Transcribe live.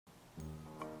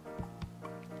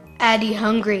Addie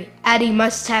hungry. Addie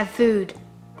must have food.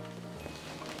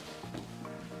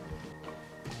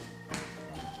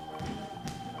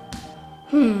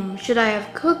 Should I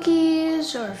have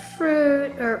cookies or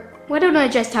fruit, or why don't I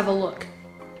just have a look?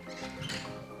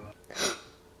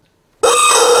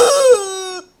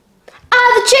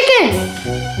 The chicken!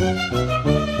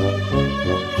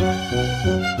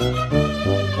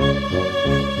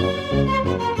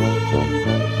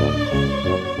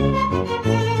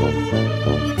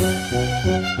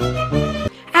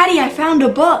 Addie, I found a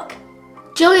book.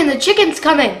 Jillian, the chicken's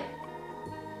coming.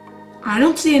 I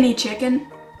don't see any chicken.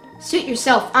 Suit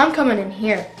yourself, I'm coming in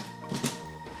here.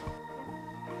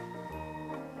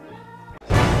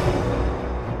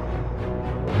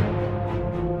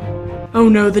 Oh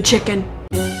no, the chicken.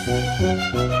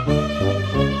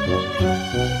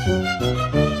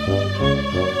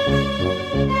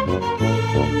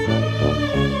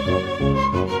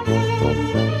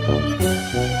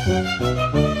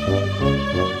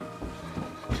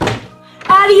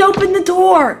 Addie, open the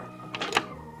door!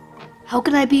 How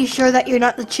can I be sure that you're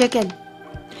not the chicken?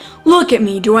 Look at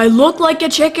me, do I look like a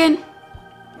chicken?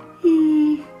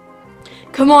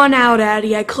 Come on out,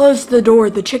 Addie, I closed the door,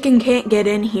 the chicken can't get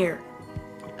in here.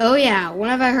 Oh yeah, when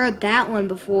have I heard that one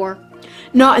before?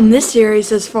 Not in this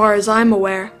series as far as I'm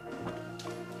aware.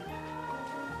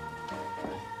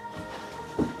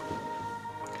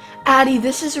 Addie,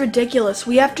 this is ridiculous.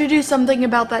 We have to do something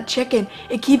about that chicken.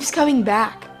 It keeps coming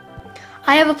back.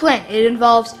 I have a plan. It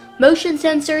involves motion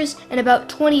sensors and about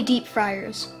 20 deep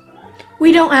fryers.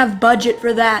 We don't have budget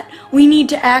for that. We need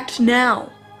to act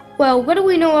now. Well, what do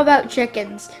we know about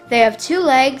chickens? They have 2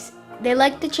 legs, they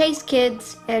like to chase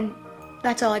kids, and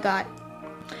that's all I got.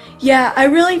 Yeah, I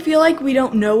really feel like we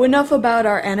don't know enough about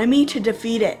our enemy to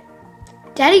defeat it.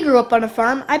 Daddy grew up on a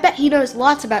farm. I bet he knows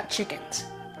lots about chickens.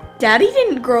 Daddy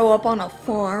didn't grow up on a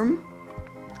farm.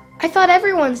 I thought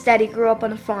everyone's daddy grew up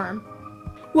on a farm.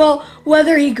 Well,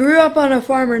 whether he grew up on a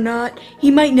farm or not,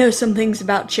 he might know some things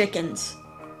about chickens.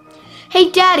 Hey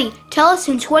Daddy, tell us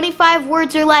in 25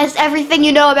 words or less everything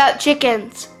you know about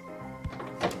chickens.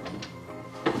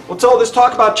 What's all this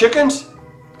talk about chickens?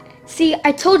 See,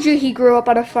 I told you he grew up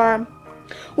on a farm.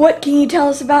 What can you tell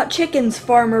us about chickens,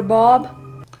 Farmer Bob?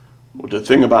 Well, the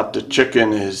thing about the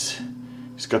chicken is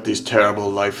he's got these terrible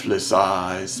lifeless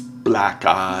eyes, black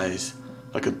eyes,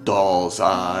 like a doll's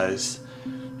eyes.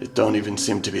 It don't even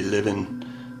seem to be living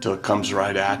till it comes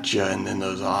right at you, and then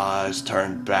those eyes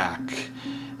turn back.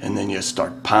 And then you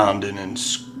start pounding and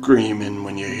screaming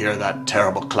when you hear that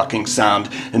terrible clucking sound,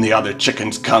 and the other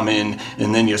chickens come in,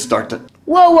 and then you start to...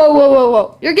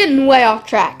 Whoa. You're getting way off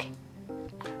track.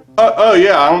 Oh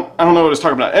yeah, I don't know what I was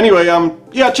talking about. Anyway,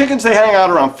 yeah, chickens, they hang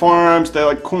out around farms, they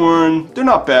like corn, they're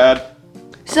not bad.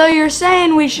 So you're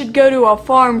saying we should go to a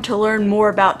farm to learn more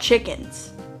about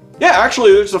chickens? Yeah,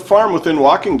 actually, there's a farm within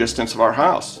walking distance of our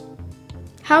house.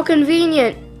 How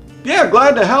convenient. Yeah,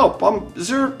 glad to help. Is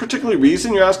there a particular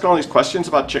reason you're asking all these questions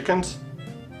about chickens?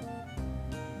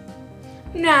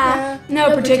 Nah,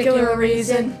 no particular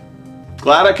reason.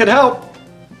 Glad I could help.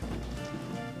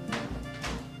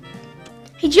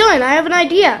 Hey Jillian, I have an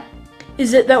idea.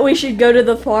 Is it that we should go to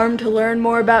the farm to learn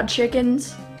more about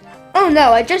chickens? Oh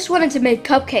no, I just wanted to make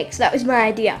cupcakes. That was my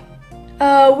idea.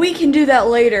 We can do that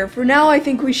later. For now, I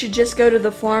think we should just go to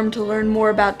the farm to learn more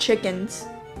about chickens.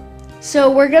 So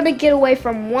we're gonna get away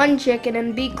from one chicken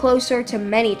and be closer to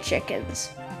many chickens.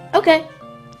 Okay.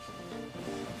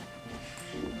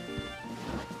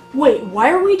 Wait,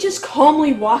 why are we just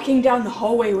calmly walking down the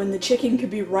hallway when the chicken could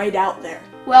be right out there?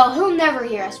 Well, he'll never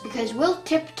hear us because we'll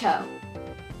tiptoe.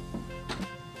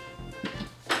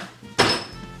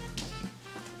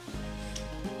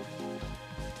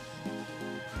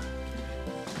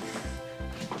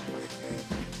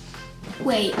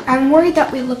 Wait, I'm worried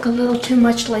that we look a little too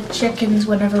much like chickens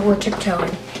whenever we're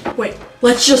tiptoeing. Wait,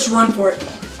 let's just run for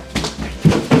it.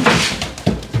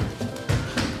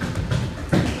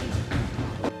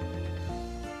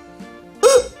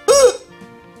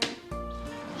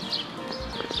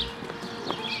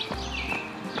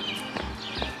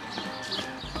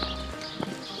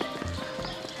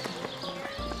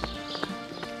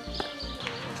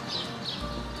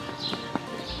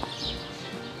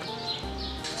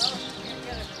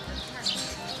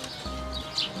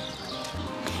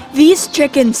 These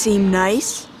chickens seem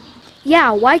nice.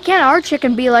 Yeah, why can't our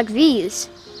chicken be like these?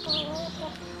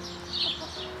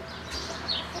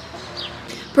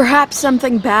 Perhaps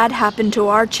something bad happened to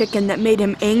our chicken that made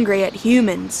him angry at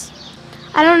humans.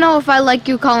 I don't know if I like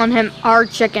you calling him our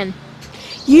chicken.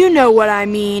 You know what I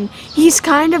mean. He's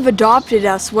kind of adopted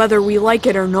us whether we like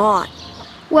it or not.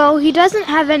 Well, he doesn't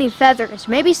have any feathers.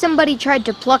 Maybe somebody tried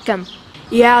to pluck him.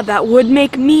 Yeah, that would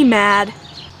make me mad.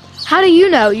 How do you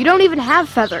know? You don't even have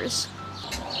feathers.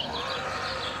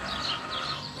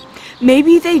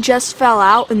 Maybe they just fell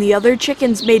out and the other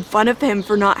chickens made fun of him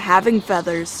for not having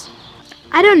feathers.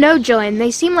 I don't know, Jillian.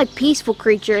 They seem like peaceful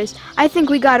creatures. I think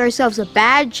we got ourselves a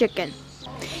bad chicken.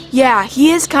 Yeah,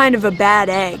 he is kind of a bad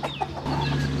egg.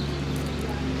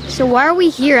 So why are we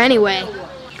here anyway?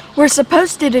 We're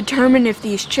supposed to determine if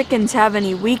these chickens have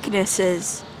any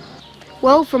weaknesses.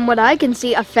 Well, from what I can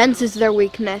see, a fence is their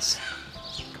weakness.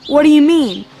 What do you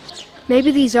mean?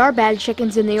 Maybe these are bad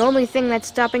chickens and the only thing that's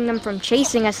stopping them from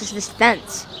chasing us is this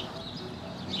fence.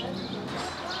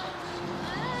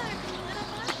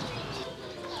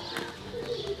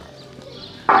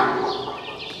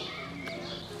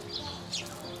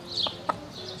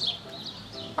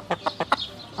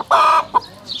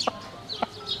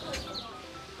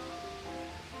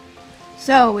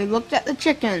 So, we looked at the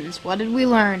chickens. What did we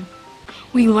learn?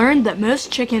 We learned that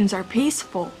most chickens are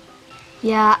peaceful.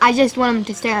 Yeah, I just want them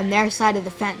to stay on their side of the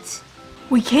fence.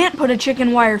 We can't put a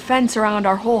chicken wire fence around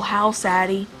our whole house,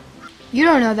 Addie. You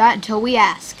don't know that until we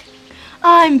ask.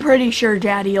 I'm pretty sure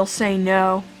Daddy'll say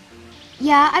no.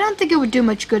 Yeah, I don't think it would do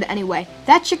much good anyway.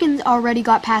 That chicken's already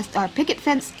got past our picket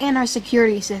fence and our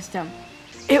security system.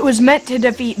 It was meant to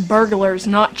defeat burglars,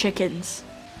 not chickens.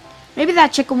 Maybe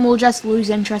that chicken will just lose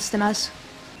interest in us.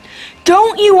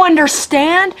 Don't you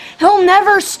understand? He'll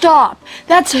never stop.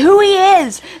 That's who he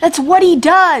is. That's what he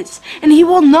does. And he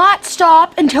will not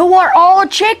stop until we're all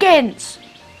chickens.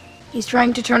 He's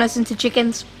trying to turn us into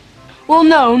chickens? Well,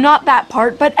 no, not that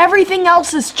part, but everything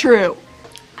else is true.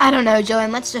 I don't know,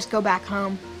 Jillian. Let's just go back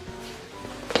home.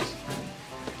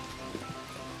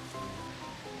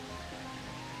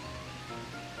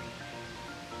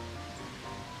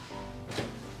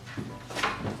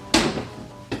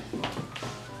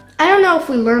 I don't know if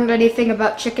we learned anything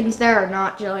about chickens there or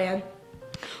not, Jillian.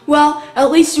 Well, at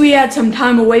least we had some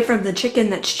time away from the chicken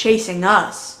that's chasing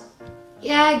us.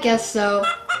 Yeah, I guess so.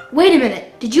 Wait a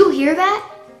minute. Did you hear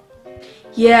that?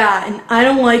 Yeah, and I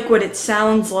don't like what it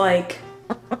sounds like.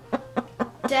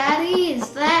 Daddy,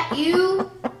 is that you?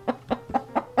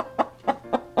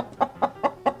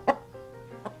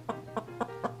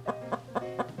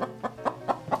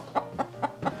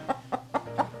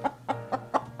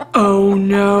 Oh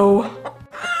no.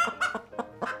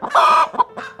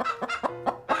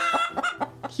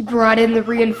 He brought in the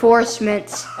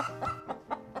reinforcements.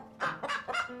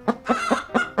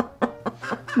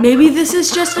 Maybe this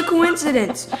is just a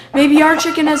coincidence. Maybe our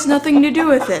chicken has nothing to do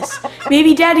with this.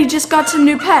 Maybe Daddy just got some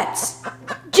new pets.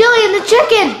 Jillian, the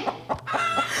chicken!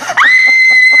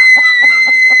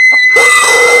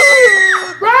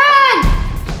 Run!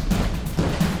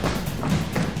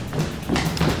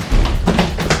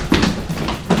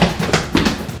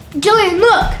 Jillian,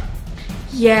 look!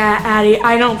 Yeah, Addie,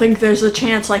 I don't think there's a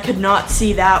chance I could not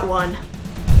see that one.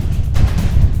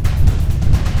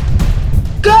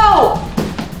 Go!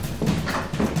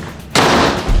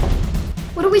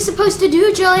 What are we supposed to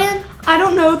do, Jillian? I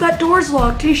don't know, that door's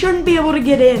locked. He shouldn't be able to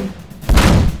get in.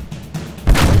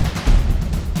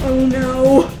 Oh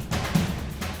no.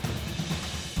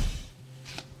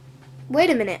 Wait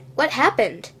a minute, what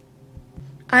happened?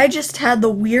 I just had the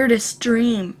weirdest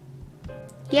dream.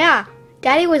 Yeah,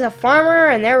 Daddy was a farmer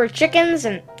and there were chickens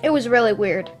and it was really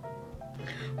weird.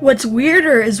 What's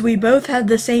weirder is we both had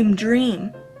the same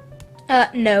dream.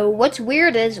 No, what's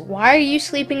weird is, why are you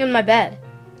sleeping in my bed?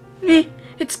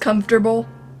 It's comfortable.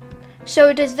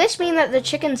 So does this mean that the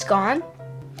chicken's gone?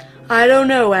 I don't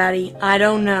know, Addie. I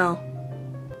don't know.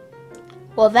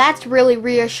 Well, that's really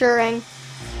reassuring.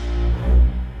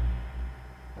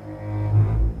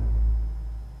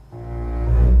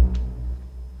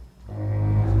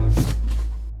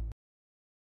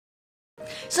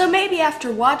 So maybe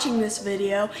after watching this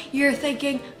video, you're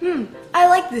thinking, I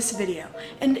like this video.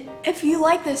 And if you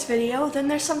like this video, then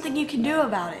there's something you can do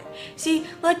about it. See,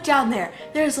 look down there.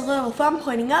 There's a little thumb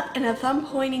pointing up and a thumb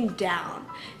pointing down.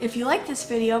 If you like this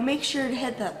video, make sure to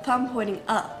hit that thumb pointing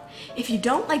up. If you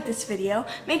don't like this video,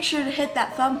 make sure to hit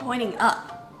that thumb pointing up.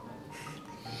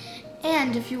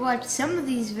 And if you watched some of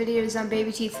these videos on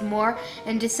Babyteeth More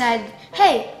and decided,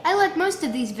 hey, I like most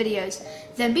of these videos,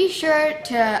 then be sure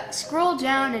to scroll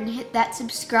down and hit that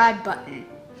subscribe button.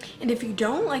 And if you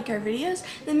don't like our videos,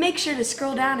 then make sure to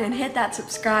scroll down and hit that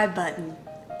subscribe button.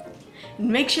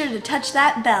 And make sure to touch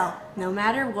that bell, no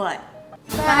matter what.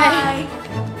 Bye.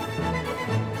 Bye.